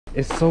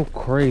It's so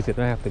crazy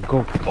that I have to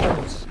go.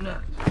 Oh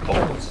snap!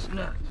 Oh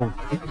snap! Oh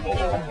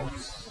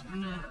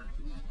snap!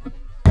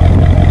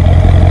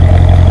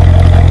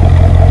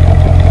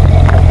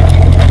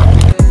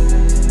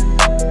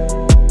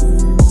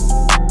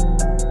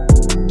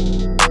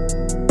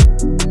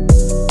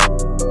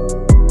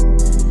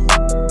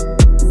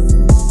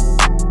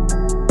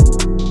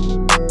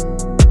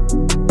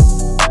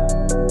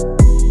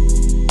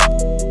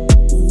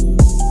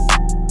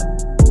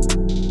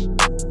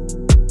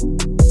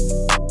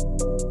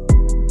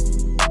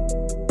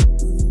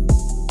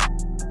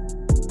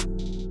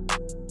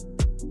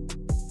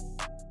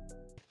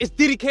 It's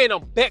DDK and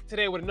I'm back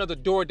today with another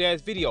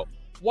DoorDash video.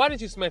 Why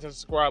didn't you smash the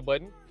subscribe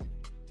button?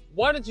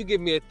 Why didn't you give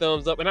me a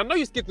thumbs up? And I know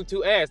you skipped them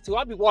 2 ads too.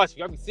 I'll be watching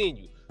you, I'll be seeing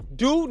you.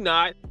 Do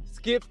not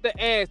skip the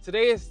ads.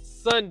 Today is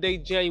Sunday,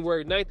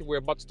 January 9th, and we're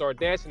about to start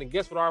dashing. And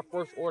guess what our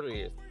first order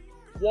is?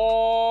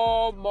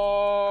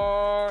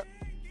 Walmart.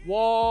 We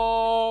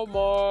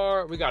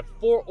got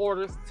 4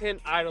 orders, 10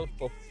 items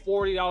for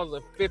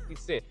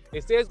 $40.50.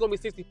 It says it's gonna be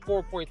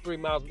 64.3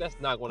 miles, but that's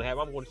not gonna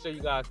happen. I'm gonna show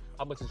you guys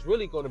how much it's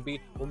really gonna be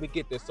when we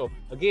get there. So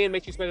again,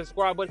 make sure you smash the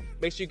subscribe button.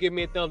 Make sure you give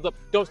me a thumbs up.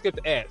 Don't skip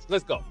the ads.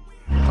 Let's go.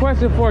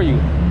 Question for you.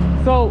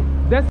 So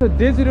that's a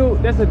digital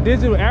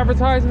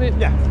advertisement?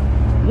 Yeah.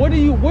 What do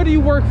you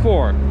work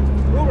for?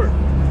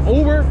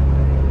 Uber.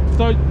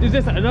 So is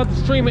this another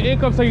stream of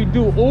income? So you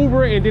do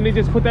Uber and then they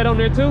just put that on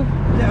there too?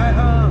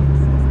 Yeah,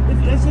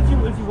 it's if you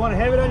want to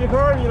have it on your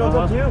car, you know, it's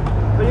up to you.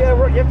 But yeah,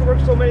 you have to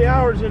work so many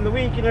hours in the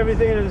week and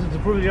everything, and it's to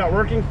prove that you're not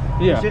working.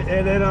 Yeah.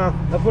 And then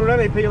they'll put it on,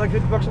 they pay you like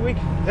 $50 a week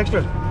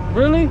extra.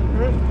 Really?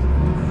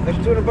 Mm-hmm.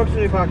 Extra $200 in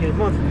your pocket a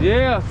month.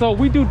 Yeah, so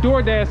we do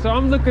DoorDash, so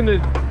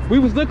we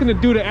was looking to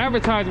do the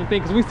advertisement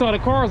thing because we saw the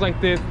cars like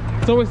this.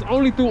 So it's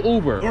only through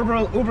Uber. Uber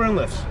and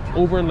Lyft.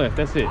 Uber and Lyft,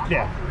 that's it.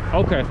 Yeah.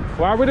 Okay,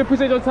 well I really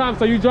appreciate your time,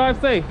 so you drive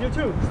safe. You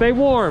too. Stay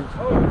warm.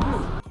 Oh, you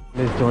too.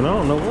 This joint, I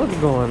don't know what's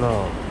going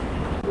on.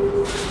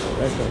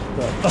 That's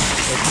stuff.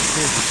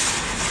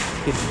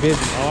 It's busy.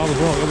 Oh, I was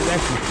wrong.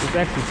 It's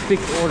actually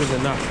 6 orders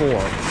and not 4. I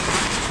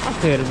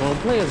said it wrong.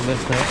 Players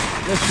messed up.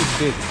 Let's get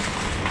busy.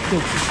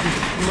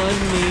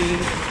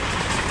 Money.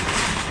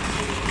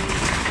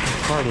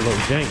 It's hard a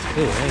little jank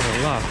too. I ain't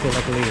gonna lie. I feel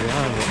like a lady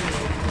line.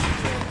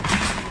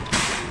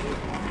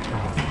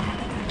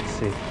 Let's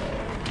see.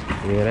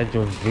 Yeah, that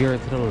joint's veering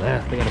to the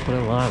left. They gotta put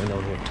a line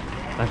on here.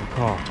 Like a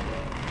car.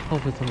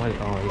 Hopefully somebody,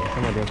 oh yeah,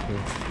 somebody else can.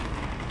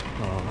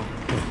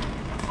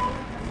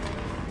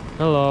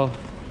 Hello.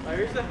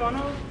 You're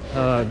Stefano?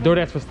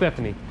 DoorDash for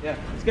Stephanie. Yeah,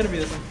 it's gonna be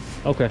this one.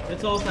 Okay.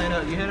 It's all signed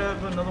up. You had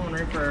another one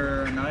right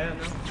for Naya?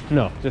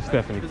 No? No, just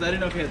Stephanie. Because I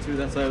didn't know if you had 2,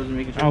 that's why I was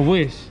making sure. I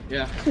wish.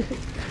 Yeah.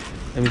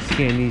 Let me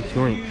scan these You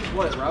joints. use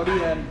what,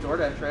 Rowdy and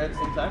DoorDash right at the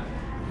same time?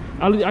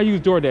 I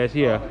use DoorDash,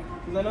 yeah.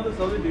 Because I know this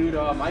other dude,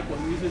 Michael,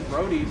 he uses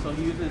Rowdy, so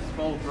he uses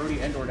both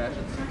Rowdy and DoorDash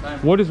at the same time.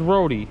 What is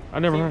Roadie? I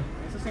never heard.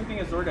 It's the same thing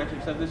as DoorDash,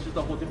 except it's just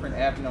a whole different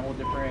app and a whole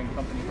different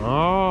company.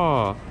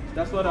 Oh.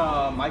 That's what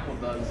Michael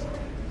does.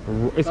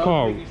 It's so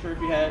called sure if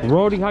you had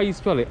Roadie. How you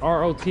spell it?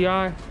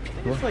 R-O-T-I?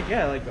 It's like,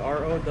 yeah, like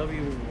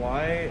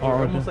R-O-W-Y.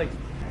 Or almost like...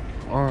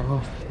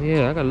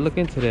 Yeah, I gotta look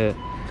into that.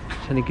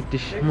 Trying to get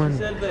this money. He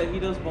said that he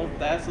does both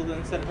that, so then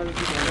instead of having 2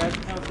 DoorDash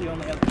accounts, he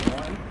only has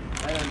 1. And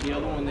then the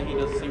other one, that he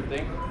does the same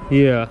thing.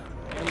 Yeah.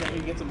 And then he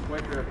gets them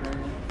quicker,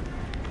 apparently.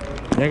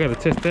 Yeah, I gotta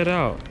test that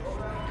out.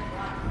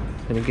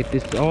 Gonna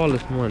get all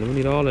this money. We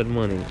need all that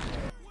money.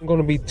 I'm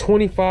gonna be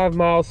 25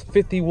 miles,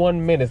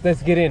 51 minutes.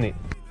 Let's get in it.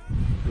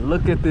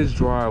 Look at this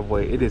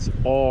driveway. It is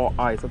all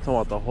ice. I'm talking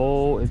about the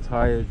whole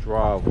entire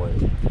driveway.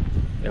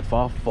 If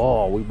I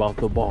fall, we about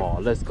to ball.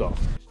 Let's go.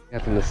 I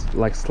have to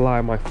like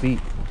slide my feet.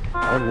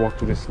 I would walk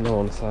through the snow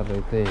on the side of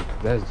the thing.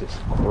 That's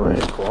just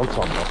critical. I'm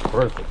talking about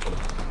perfect.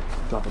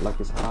 Drop it like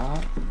it's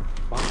hot.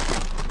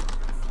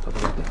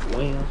 Talking about that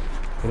wham.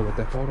 Hit it with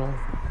that photo.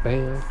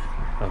 Bam.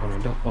 Knock on the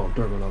door. Oh,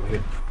 door went over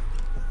here.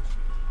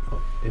 Oh,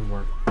 didn't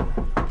work.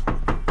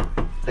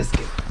 Let's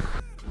get it.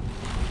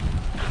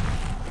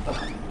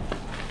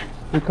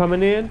 You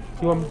coming in?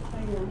 You want me?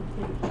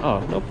 Oh,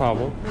 no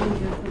problem.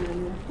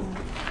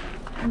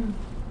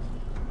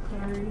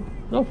 Sorry.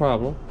 No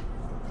problem.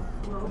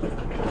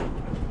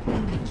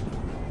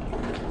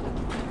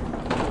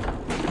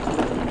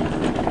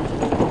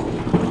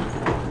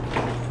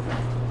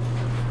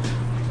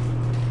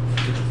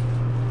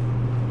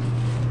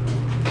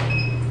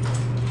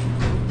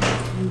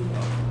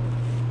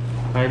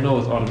 I know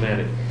it's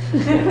automatic.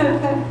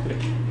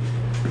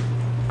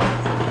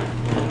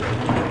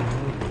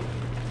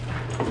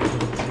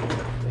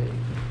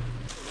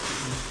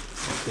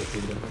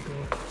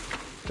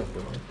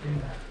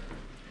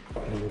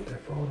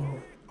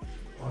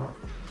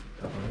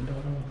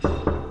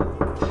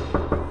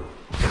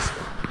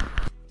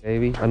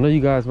 Baby, I know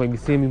you guys might be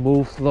seeing me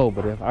move slow,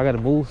 but if I gotta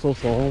move so I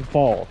don't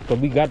fall. So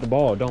we got the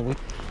ball, don't we?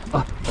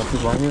 That's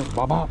it right here.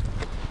 Bop bop.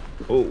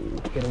 Oh,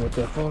 hit him with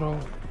that photo.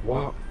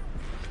 Wow.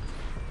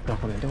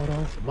 Knock on that door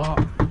though. Bop.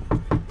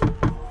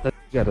 You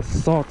gotta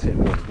salt it,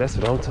 man. That's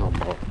what I'm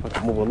talking about. I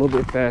can move a little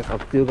bit fast.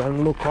 I'm still got a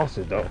little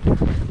cautious though.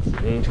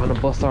 We ain't trying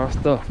to bust our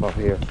stuff up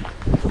here.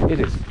 It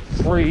is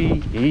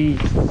freeze,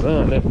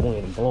 son. That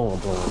wind blowing.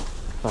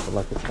 Pop it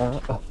like it's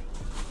hot.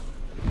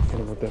 Hit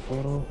him with that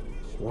photo.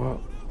 Wow.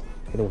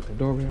 Hit him with the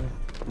doorbell.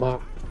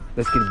 Mop.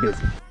 Let's get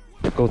busy.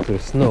 Go to the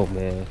snow,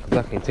 man, because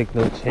I can't take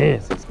no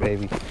chances,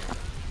 baby.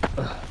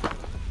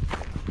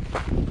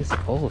 It's an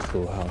old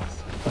school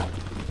house.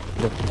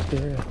 Look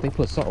there. They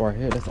put salt right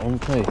here. That's the only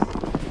place.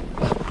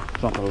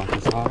 Drop it like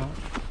it's hot.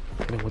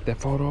 Hit him with that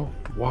photo.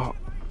 Wow.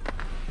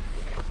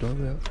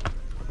 Doorbell.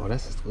 Oh,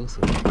 that's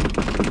exclusive.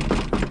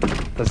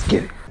 Let's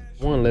get it.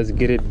 Let's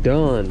get it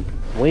done.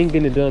 We ain't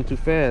getting it done too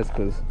fast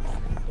because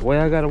the way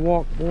I gotta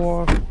walk,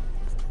 boy,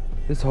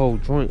 this whole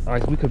joint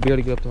ice, we could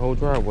barely get up the whole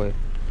driveway.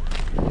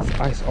 It's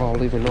ice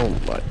all even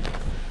on, like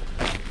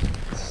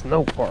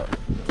snow part.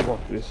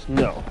 Walk through the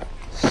snow.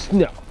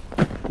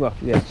 Walk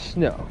through that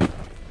snow.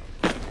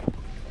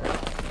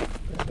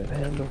 Got that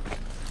handle.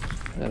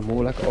 Gotta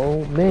move like an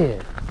old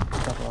man.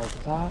 Stop it on the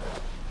top.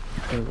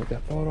 Hit it with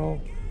that photo.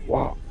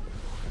 Wow.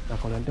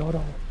 Knock on that door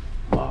though.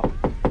 Wow.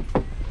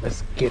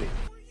 Let's get it.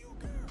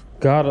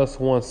 Got us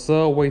one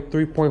Subway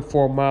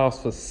 3.4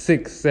 miles for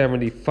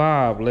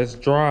 $6.75. Let's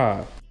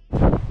drive.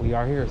 We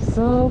are here.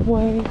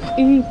 Subway,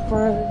 eat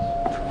fresh.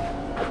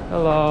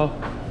 Hello.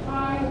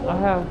 Hi.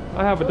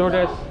 I have a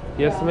DoorDash.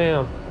 Yes,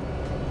 ma'am.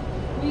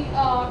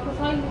 Cause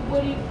I'm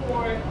waiting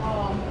for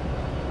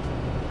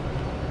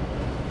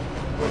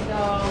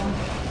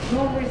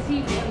no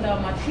receipt in the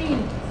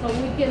machine, so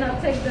we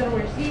cannot take the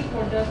receipt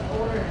for just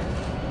order.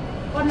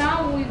 But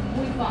now we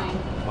fine.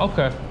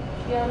 Okay.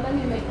 Yeah, let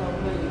me make a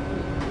really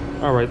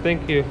quick. All right,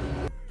 thank you.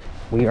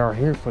 We are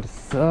here for the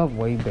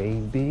Subway,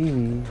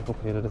 baby.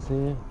 Okay, let us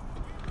in.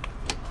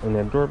 And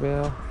that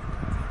doorbell.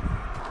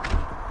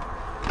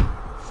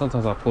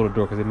 Sometimes I pull the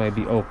door because it might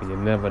be open. You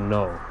never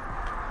know.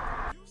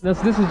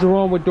 This is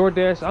Jerome with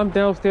DoorDash. I'm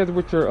downstairs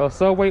with your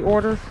Subway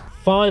orders.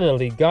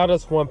 Finally got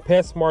us one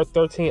PetSmart,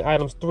 13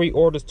 items, 3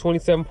 orders,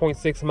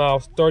 27.6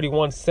 miles,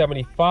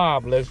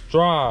 $31.75. Let's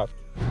drive.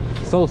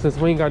 So since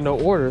we ain't got no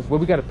orders, well,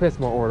 we got a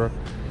PetSmart order.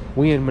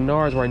 We in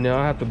Menards right now.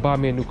 I have to buy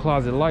me a new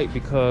closet light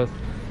because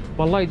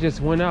my light just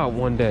went out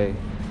one day.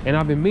 And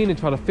I've been meaning to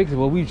try to fix it,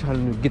 but we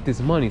trying to get this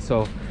money.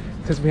 So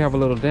since we have a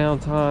little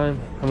downtime,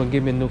 I'm gonna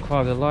give me a new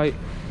closet light.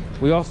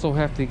 We also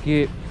have to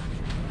get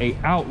a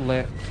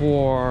outlet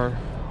for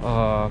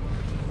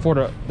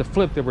the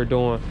flip that we're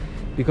doing,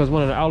 because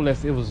one of the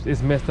outlets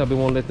it's messed up. It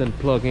won't let them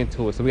plug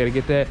into it, so we got to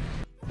get that.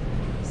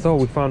 So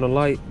we found a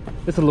light.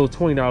 It's a little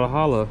 $20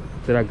 holla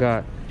that I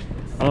got.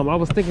 I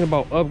was thinking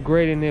about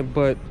upgrading it,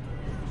 but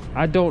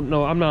I don't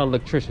know. I'm not an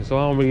electrician, so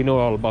I don't really know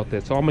all about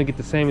that. So I'm gonna get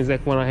the same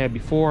exact one I had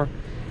before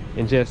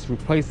and just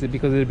replace it,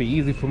 because it'll be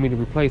easy for me to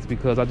replace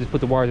because I just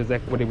put the wires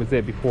exactly where they was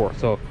at before.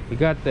 So we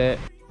got that.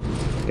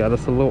 Got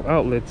us a little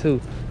outlet too,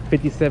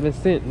 57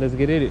 cents. Let's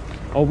get it.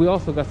 Oh, we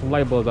also got some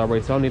light bulbs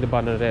already, so I don't need to buy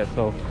none of that.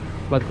 So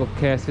I'm about to go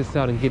cash this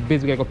out and get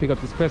busy. We gotta go pick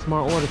up this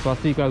PetSmart order, so I'll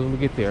see you guys when we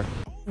get there.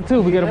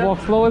 Too, we gotta walk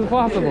slow as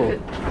possible.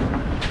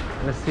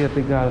 Let's see if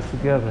they got us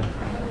together.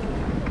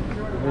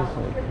 This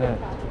one, that.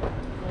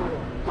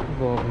 We'll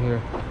go over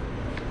here,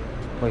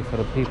 wait for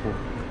the people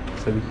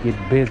so we can get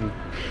busy.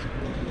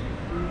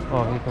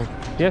 Oh, here comes.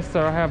 Yes,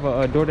 sir. I have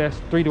a DoorDash,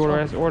 3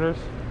 DoorDash orders.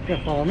 Yeah,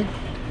 follow me.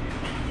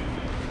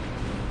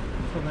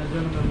 So that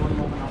gentleman, one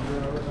moment, I'll be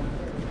over there.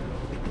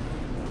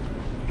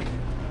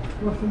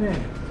 What's the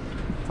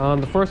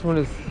name? The first one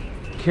is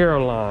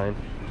Caroline.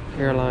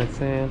 Caroline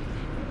Sand.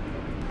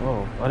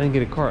 Oh, I didn't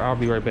get a card. I'll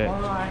be right back.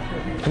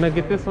 Can I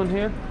get this one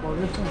here? Oh,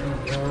 this one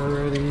is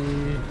already.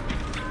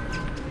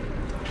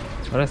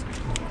 Oh, that's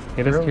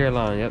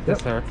Caroline. Yep,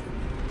 that's her.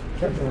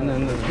 And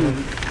then the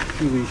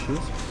two leashes.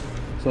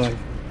 So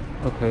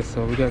okay,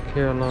 so we got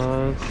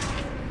Caroline's.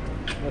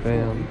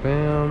 Bam,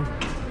 bam.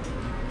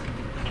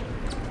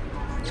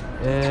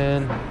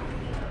 And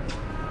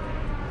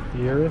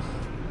Iris.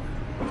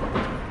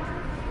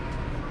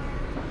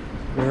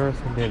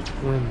 and then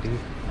Wendy.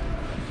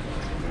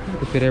 We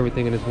can fit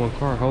everything in this one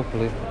car,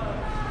 hopefully.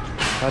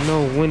 I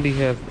know Wendy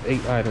has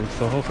 8 items,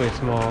 so hopefully it's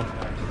small.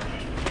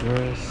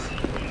 Yes.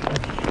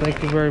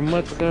 Thank you very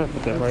much, sir.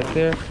 Put that right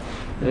there.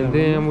 And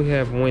then we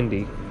have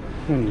Wendy.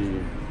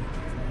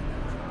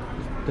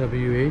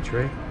 WH,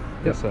 right?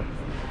 Yes, sir.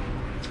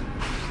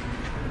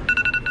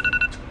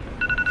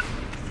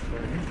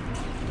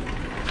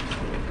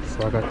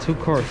 So I got 2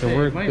 carts, and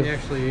we're might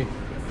actually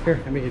here.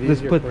 I mean,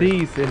 let's put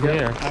these in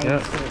there.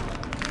 Yep.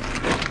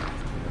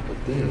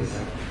 Put these.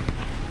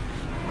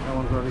 That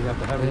one's already got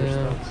the heavier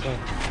stuff. So.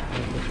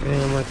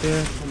 Bam, right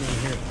there.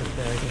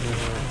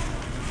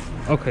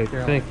 Okay,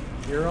 thank you.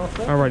 You're all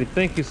set? Alrighty,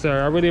 thank you,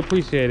 sir. I really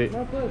appreciate it.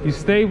 You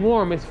stay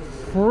warm. It's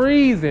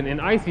freezing and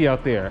icy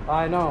out there.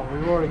 I know.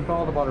 We've already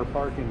called about our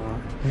parking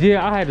lot.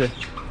 Yeah, I had to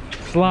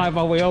slide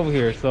my way over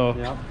here. So,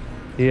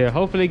 yeah,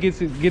 hopefully they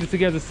get it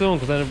together soon,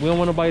 because we don't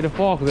want nobody to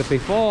fall. Because if they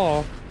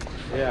fall,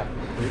 yeah.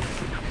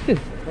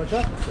 What's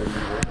up?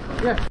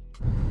 Yeah.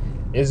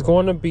 it's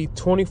going to be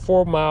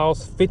 24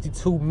 miles,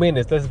 52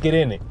 minutes. Let's get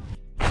in it.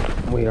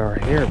 We are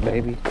here,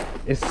 baby.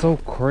 It's so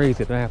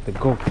crazy that I have to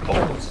go.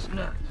 Oh,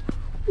 snap.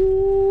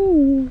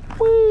 Ooh,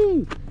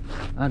 wee.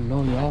 I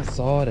know y'all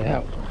saw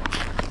that.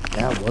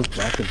 That was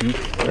about to be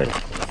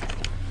critical.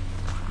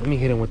 Let me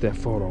hit him with that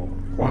photo.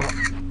 Wow.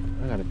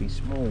 I gotta be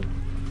smooth.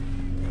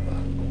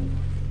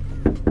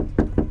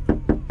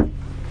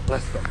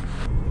 Let's go.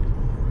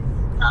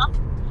 Hello?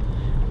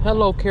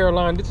 Hello,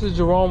 Caroline. This is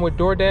Jerome with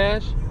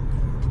DoorDash.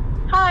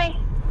 Hi.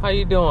 How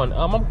you doing?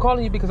 I'm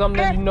calling you because I'm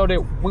letting you know that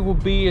we will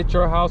be at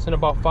your house in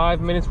about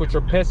 5 minutes with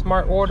your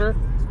PetSmart order.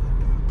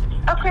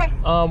 Okay.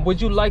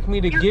 Would you like me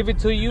to give it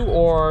to you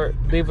or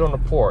leave it on the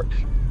porch?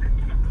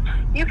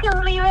 You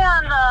can leave it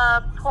on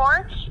the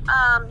porch.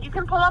 You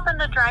can pull up in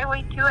the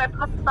driveway too. I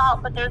put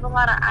salt, but there's a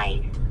lot of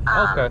ice.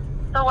 Okay.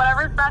 So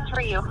whatever's best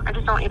for you. I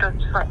just don't want you to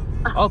slip.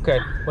 Okay.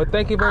 Well,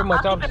 thank you very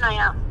much. I'll keep an eye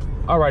out.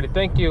 Alrighty.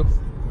 Thank you.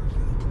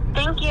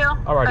 Thank you.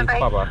 Alrighty.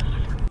 Bye-bye. Bye-bye.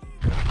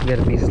 You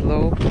gotta be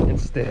slow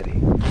and steady.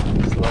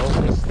 Slow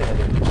and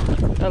steady.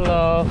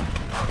 Hello. 1,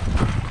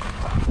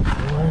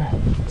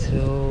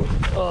 2,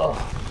 oh.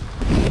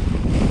 Oh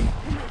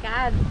my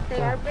God,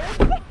 they are big.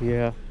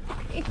 Yeah.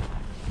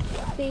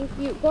 Thank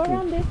you. Go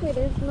around this way.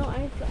 There's no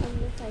ice on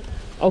this side.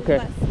 Okay.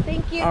 Less.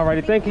 Thank you.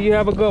 Alrighty, thank you. You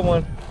have a good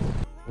one.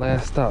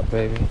 Last stop,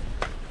 baby.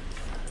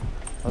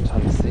 I'm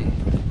trying to see.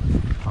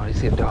 Oh, you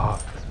see a dog.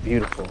 It's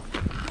beautiful.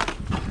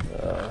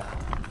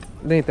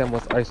 There ain't that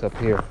much ice up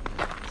here.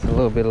 It's a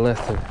little bit less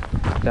than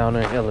down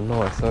there in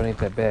Illinois, so it ain't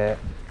that bad.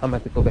 I'm gonna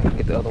have to go back and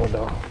get the other one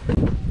though.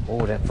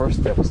 Oh, that first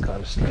step was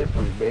kind of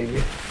slippery,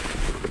 baby.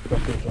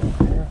 Drop this on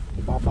here.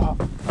 Bop,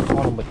 bop. I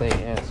called them, but they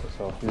ain't answer,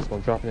 so I'm just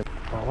gonna drop it in.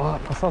 Bop,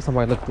 bop. I saw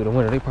somebody look through the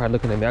window. They probably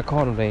looking at me. I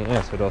called them, they ain't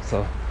answer though,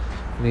 so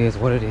it is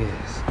what it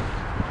is.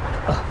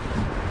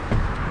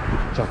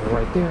 Drop it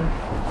right there.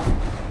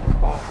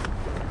 Bop.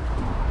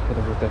 Hit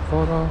them with that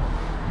photo.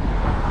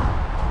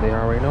 They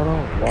already know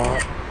though.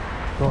 Walk.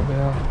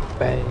 Doorbell.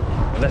 Bang.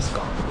 Let's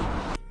go.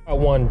 I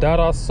won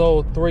Dada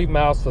sold 3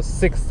 miles for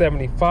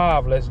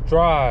 $6.75. Let's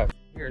drive.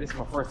 Here, this is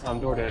my first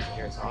time DoorDashing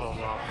here, so I don't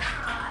know.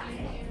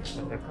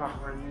 That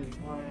copyright music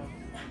playing.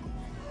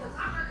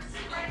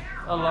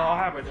 Hello, I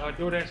have a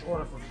DoorDash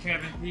order for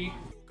Kevin P.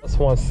 This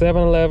one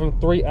 7-Eleven,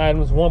 3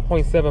 items,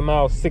 1.7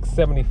 miles,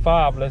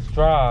 $6.75. Let's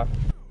drive.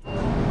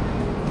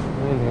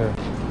 In here.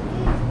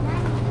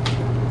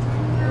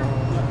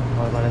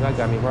 Oh, that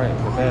got me right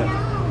for that.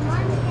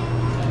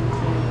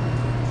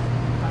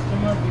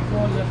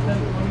 Before less than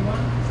 21,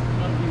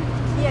 not due.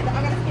 Yeah, I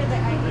gotta get the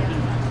idea.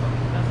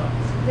 That's all.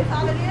 This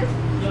all it is?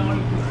 Yeah,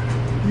 only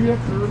 2. You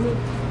have pyramid?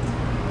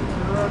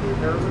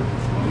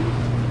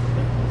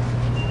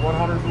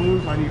 100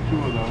 blues, I need 2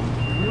 of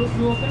those.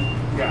 You open?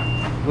 Yeah.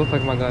 Looks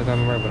like my guy got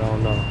me right, but I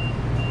don't know.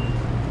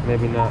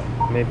 Maybe not.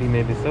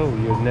 Maybe so.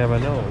 You'll never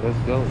know. Let's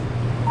go.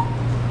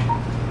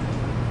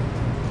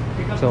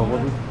 So,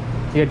 what we,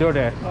 yeah,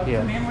 DoorDash.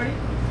 Your name ready?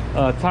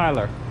 Yeah.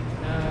 Tyler.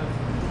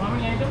 How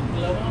many items?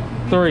 11 or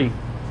 15? 3.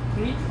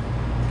 3?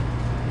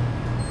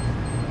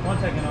 1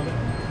 second, okay?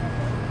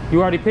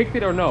 You already picked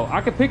it or no?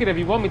 I can pick it if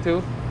you want me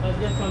to.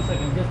 Just 1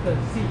 second, just the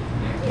seat.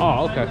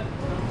 Oh, okay.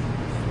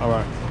 All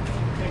right.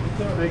 Thank you,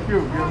 sir. Thank you.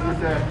 You have a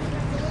good day.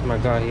 This is my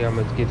guy here. I'm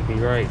gonna get to be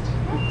right.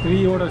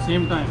 3 orders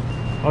same time.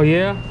 Oh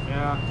yeah?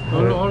 Yeah.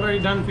 Alright. Already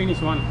done,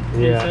 finish 1.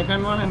 Yeah.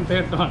 Second one and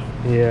third one.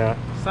 Yeah.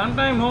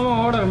 Sometimes no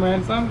more order,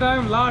 man.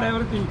 Sometimes lot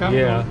everything comes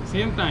Yeah.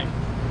 same time.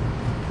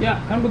 Yeah,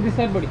 come to this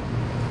side, buddy.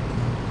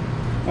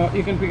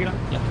 You can pick it up.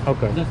 Yeah.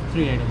 Okay. Just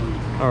 3 items only.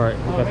 All right.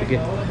 We're about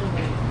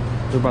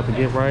to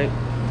get right.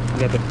 We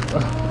got the.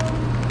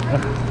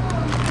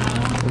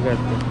 We got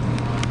the.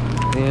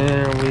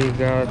 And we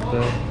got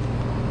the.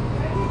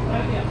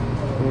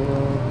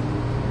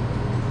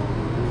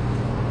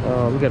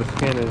 We gotta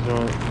scan this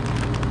joint.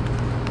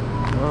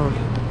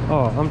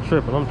 Oh, I'm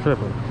tripping.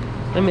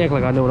 Let me act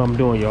like I know what I'm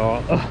doing,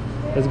 y'all.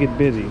 Let's get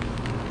busy.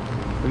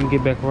 Let me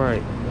get back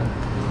right.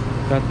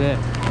 Got that.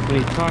 We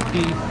need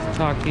Takis.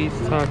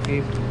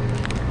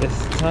 This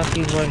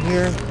Takis right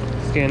here.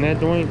 Scan that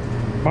joint.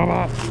 Bop,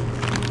 bop.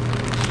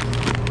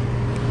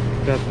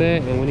 Got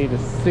that, and we need a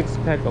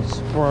 6-pack of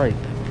Sprite.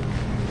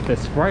 That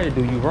Sprite will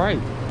do you right.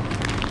 I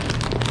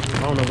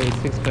don't know where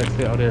the 6-packs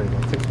are. Oh, there we go.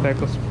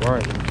 6-pack of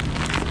Sprite.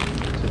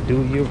 To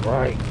do you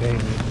right,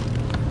 baby.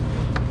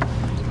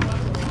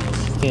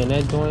 Scan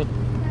that joint.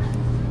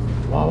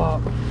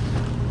 Voila.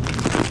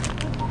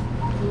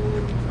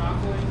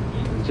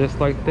 Just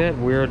like that,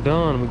 we're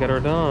done. We got her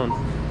done.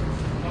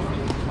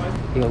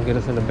 He gonna get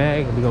us in the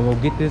bag, and we gonna go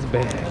get this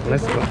bag.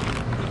 Let's go.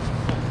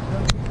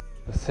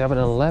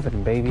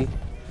 7-Eleven, baby.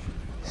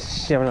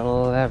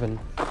 7-Eleven.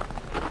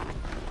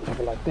 Have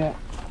it like that.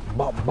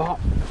 Bop, bop.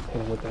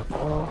 Hit him with that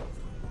photo.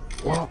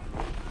 Wop.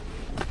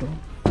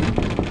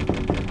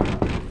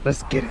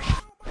 Let's get it.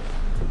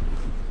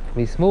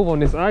 Be smooth on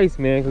this ice,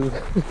 man.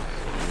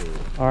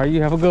 All right,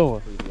 you have a good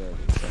one.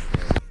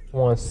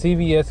 One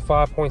CVS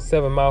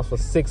 5.7 miles for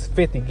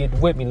 $6.50. Get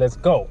with me. Let's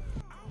go.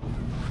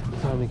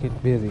 Time to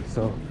get busy.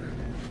 So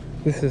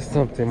this is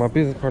something my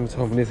business partner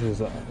told me. This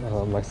is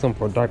like something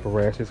for diaper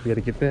rashes. We got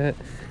to get that,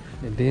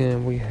 and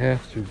then we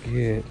have to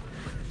get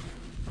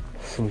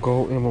some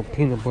Gold Emerald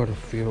peanut butter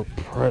filled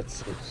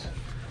pretzels.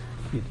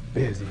 Get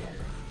busy.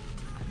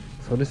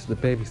 So this is the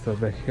baby stuff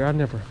back here. I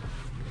never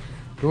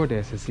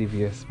DoorDash at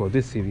CVS, well,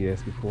 this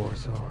CVS before,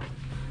 so.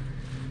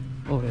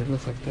 Oh, that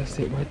looks like that's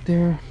it right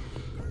there.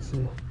 It's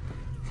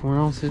 4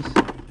 ounces.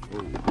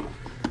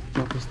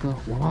 Dropping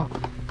stuff. Wow.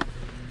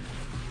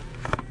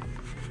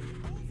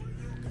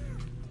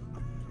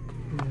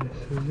 This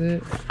is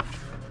it.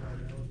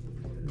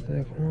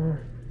 That one.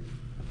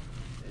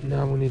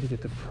 Now we need to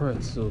get the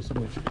pretzels,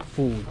 which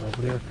food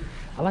over there.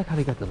 I like how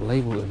they got the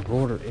label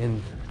embroidered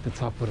in the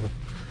top of the.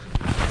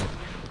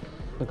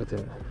 Look at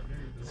that.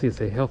 See, it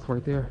say health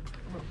right there.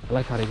 I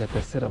like how they got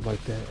that set up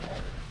like that.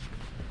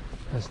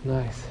 That's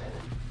nice.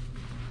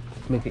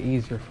 Make it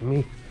easier for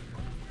me,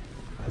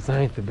 cause I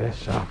ain't the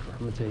best shopper. I'm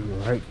gonna tell you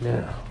right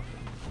now.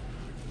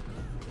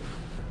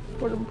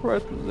 Where the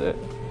pretzels at?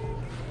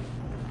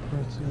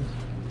 Pretzels.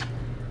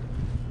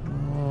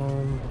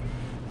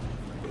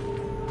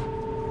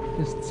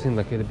 This seems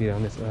like it'll be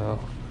on this aisle.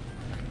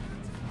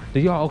 Do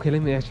y'all, okay,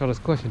 let me ask y'all this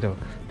question though.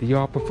 Do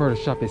y'all prefer to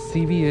shop at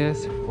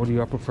CVS or do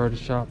y'all prefer to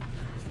shop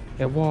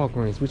at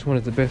Walgreens? Which one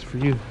is the best for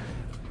you?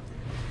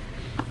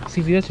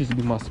 CVS used to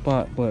be my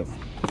spot, but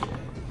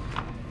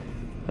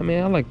I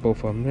mean, I like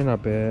both of them. They're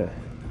not bad.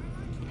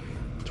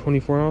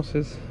 24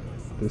 ounces.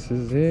 This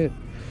is it.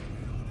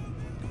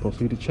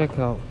 Proceed to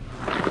checkout.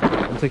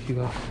 I'll take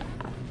you out.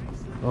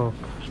 Oh.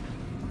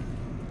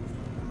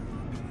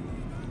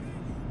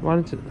 Why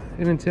didn't you?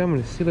 It didn't tell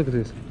me to see. Look at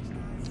this.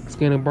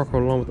 Scan the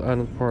barcode along with the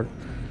item part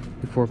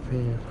before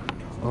paying.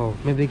 Oh,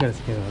 maybe they gotta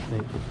scan it, I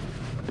think.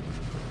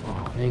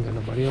 Oh, ain't got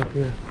nobody up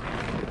here.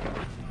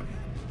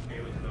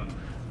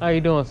 How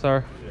you doing,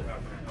 sir?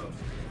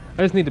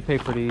 I just need to pay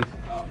for these.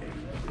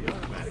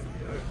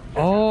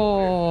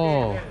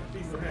 Oh,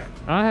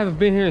 I haven't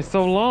been here in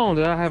so long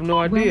that I have no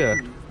idea.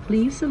 Welcome.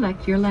 Please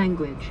select your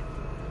language.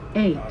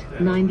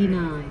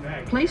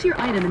 $8.99. Place your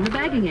item in the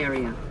bagging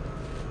area.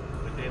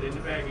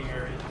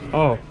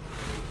 Oh.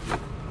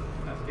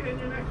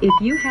 If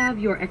you have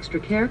your extra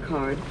care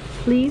card,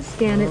 please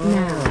scan it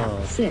now.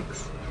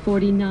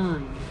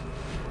 $6.49.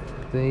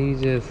 Then you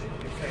just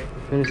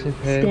finish and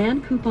pay.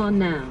 Scan coupon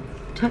now.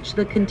 Touch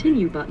the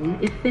continue button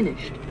if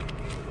finished.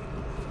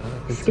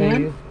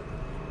 Continue. Scan.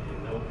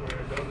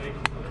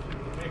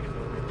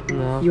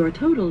 No. Your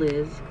total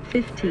is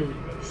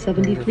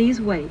 $15.70. Please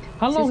wait.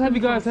 How long System have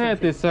you guys had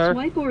this, sir?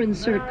 Swipe or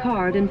insert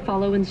card and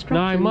follow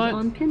instructions 9 months.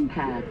 on pin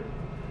pad.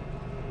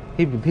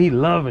 He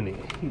loving it.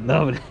 He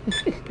loving it.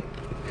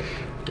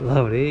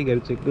 Loving it. He ain't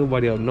gotta check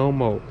nobody out no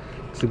more.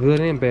 It's a good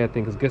and bad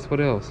thing, because guess what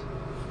else?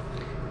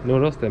 You know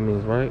what else that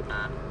means, right?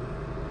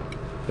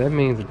 That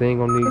means that they ain't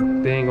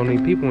gonna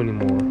need people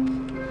anymore.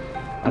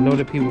 I know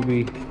that people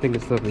be thinking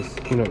stuff is,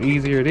 you know,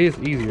 easier. It is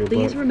easier,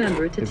 Please but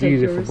remember to it's take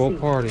easier your for both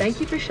receipt. parties. Thank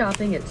you for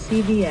shopping at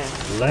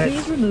CVS. Let's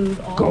Please remove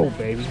all go, bags.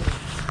 baby.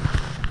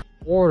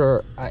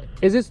 Order.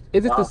 Is this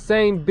the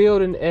same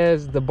building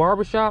as the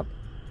barbershop?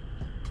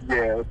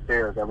 Yeah, it's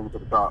stairs. I look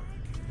at the top.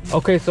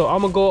 Okay, so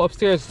I'm gonna go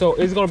upstairs. So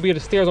is it gonna be the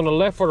stairs on the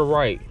left or the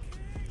right?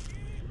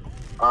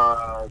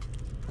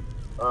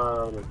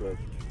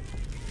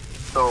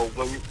 So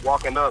when you're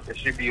walking up, it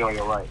should be on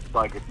your right.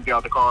 Like if you get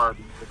out the car and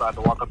you decide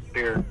to walk up the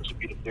stairs, it should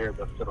be the stairs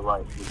that's to the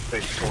right. You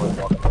face towards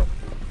walking up.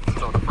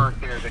 So the first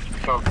stairs that you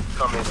come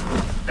in,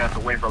 that's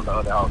away from the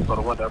other house. So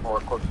the one that's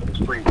more close to the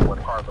street where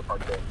the cars are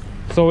parked there.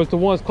 So it's the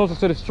ones closest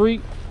to the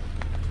street?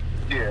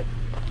 Yeah.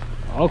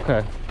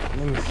 Okay.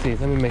 Let me see.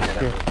 Let me make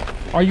sure.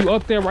 Are you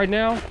up there right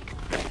now?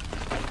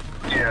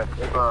 Yeah.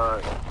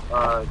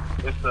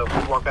 It's the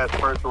we walk past the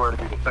first door to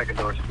be the second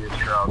door. Should be a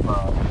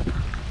outside.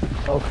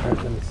 Okay.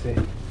 Let me see.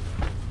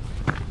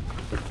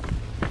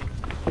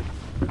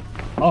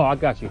 Oh, I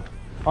got you.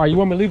 All right. You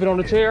want me to leave it on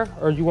the chair,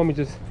 or you want me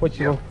to just what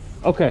you want?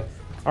 Okay.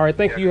 All right.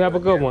 Thank you. Have a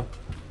good one.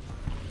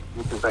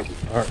 You too. Thank you.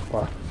 All right.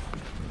 Bye.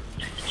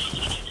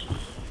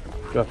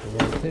 Drop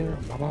it right there.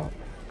 Bye-bye.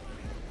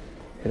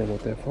 Hit him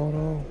with that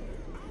photo.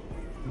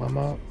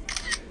 Mama.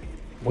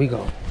 We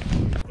go.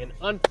 And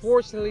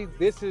unfortunately,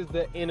 this is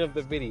the end of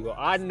the video.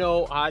 I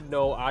know.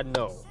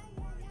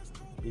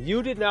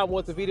 You did not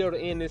want the video to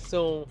end this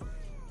soon,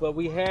 but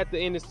we had to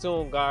end it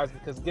soon, guys,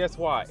 because guess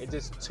what? It's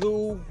just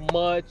too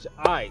much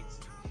ice.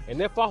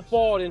 And if I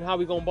fall, then how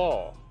we gonna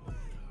ball?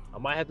 I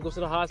might have to go to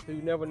the hospital.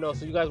 You never know.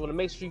 So you guys want to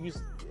make sure you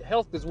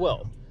health is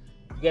wealth.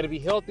 You got to be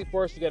healthy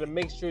first. You got to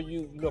make sure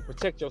you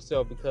protect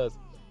yourself, because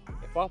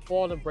if I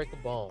fall and break a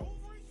bone,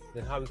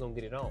 then how we gonna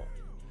get it on?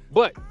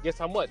 But guess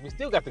how much? We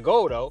still got the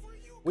goal though.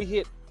 We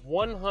hit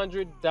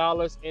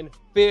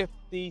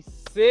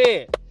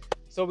 $100.50.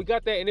 So we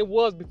got that, and it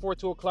was before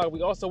 2 o'clock.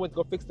 We also went to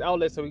go fix the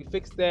outlet, so we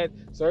fixed that.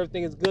 So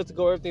everything is good to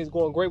go. Everything's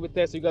going great with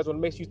that. So you guys want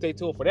to make sure you stay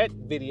tuned for that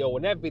video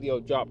when that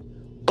video drops.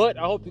 But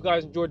I hope you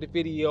guys enjoyed the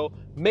video.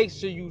 Make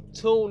sure you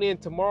tune in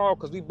tomorrow,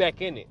 because we back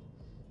in it.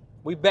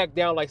 We back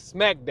down like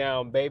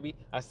SmackDown, baby.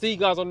 I see you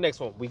guys on the next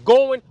one. We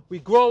going, we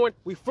growing,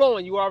 we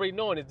flowing. You already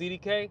know it. It's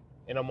DDK,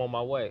 and I'm on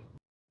my way.